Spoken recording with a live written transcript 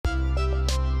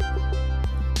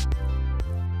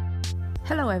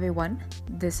Hello, everyone.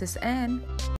 This is Anne.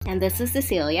 And this is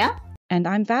Cecilia. And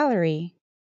I'm Valerie.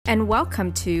 And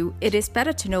welcome to It Is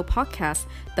Better to Know podcast,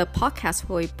 the podcast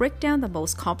where we break down the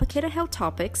most complicated health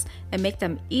topics and make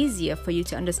them easier for you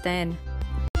to understand.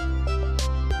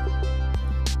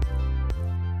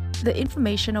 The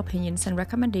information, opinions, and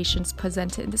recommendations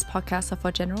presented in this podcast are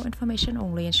for general information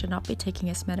only and should not be taken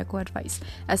as medical advice.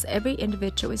 As every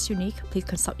individual is unique, please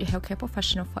consult your healthcare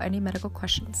professional for any medical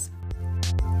questions.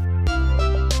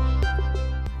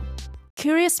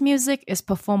 Curious Music is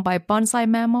performed by Bonsai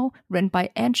Mammal, written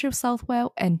by Andrew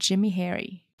Southwell and Jimmy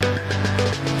Harry.